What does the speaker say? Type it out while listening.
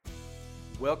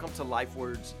Welcome to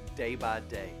LifeWords Day by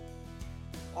Day.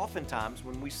 Oftentimes,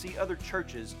 when we see other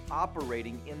churches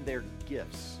operating in their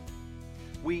gifts,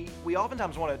 we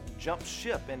oftentimes want to jump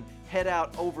ship and head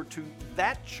out over to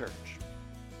that church.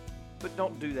 But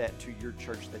don't do that to your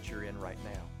church that you're in right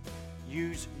now.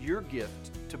 Use your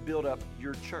gift to build up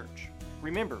your church.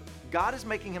 Remember, God is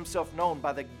making Himself known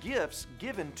by the gifts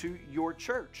given to your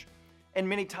church. And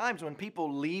many times when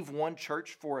people leave one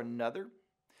church for another,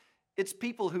 it's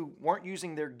people who weren't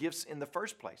using their gifts in the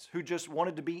first place, who just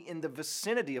wanted to be in the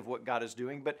vicinity of what God is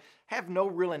doing, but have no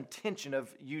real intention of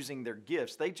using their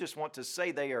gifts. They just want to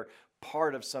say they are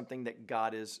part of something that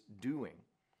God is doing.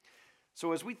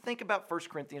 So as we think about 1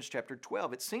 Corinthians chapter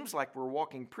 12, it seems like we're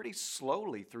walking pretty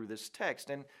slowly through this text,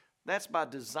 and that's by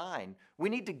design. We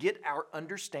need to get our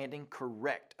understanding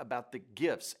correct about the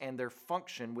gifts and their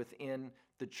function within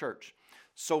the church.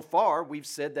 So far, we've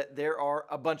said that there are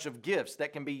a bunch of gifts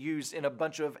that can be used in a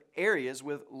bunch of areas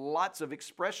with lots of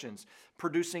expressions,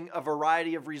 producing a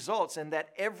variety of results, and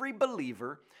that every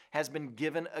believer has been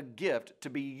given a gift to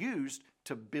be used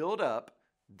to build up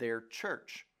their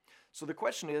church. So the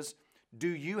question is, do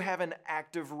you have an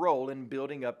active role in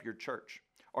building up your church?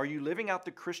 Are you living out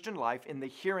the Christian life in the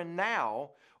here and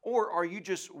now, or are you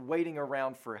just waiting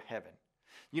around for heaven?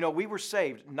 You know, we were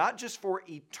saved not just for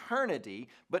eternity,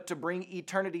 but to bring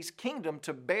eternity's kingdom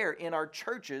to bear in our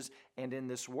churches and in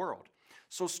this world.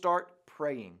 So start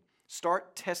praying.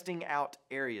 Start testing out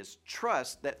areas.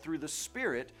 Trust that through the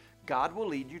Spirit, God will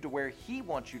lead you to where He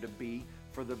wants you to be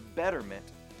for the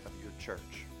betterment of your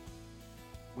church.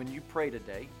 When you pray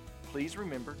today, please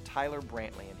remember Tyler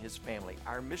Brantley and his family,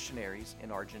 our missionaries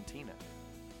in Argentina.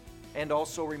 And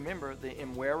also remember the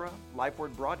Imwera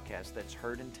LifeWord broadcast that's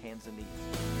heard in Tanzania.